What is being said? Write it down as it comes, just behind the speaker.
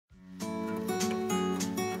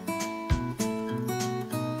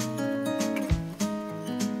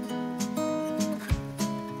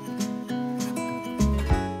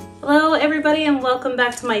everybody, and welcome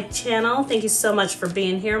back to my channel. Thank you so much for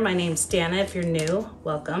being here. My name's Dana. If you're new,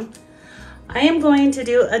 welcome. I am going to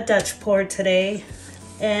do a Dutch pour today,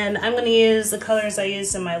 and I'm going to use the colors I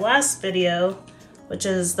used in my last video, which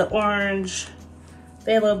is the orange,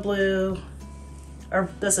 phthalo blue, or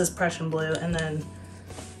this is Prussian blue, and then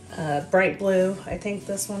bright blue. I think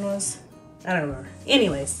this one was, I don't remember.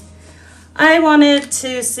 Anyways, I wanted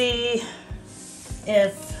to see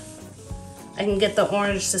if I can get the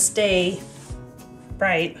orange to stay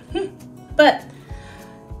bright. But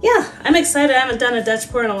yeah, I'm excited. I haven't done a Dutch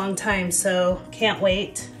pour in a long time, so can't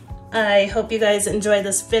wait. I hope you guys enjoy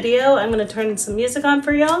this video. I'm gonna turn some music on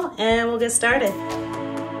for y'all and we'll get started.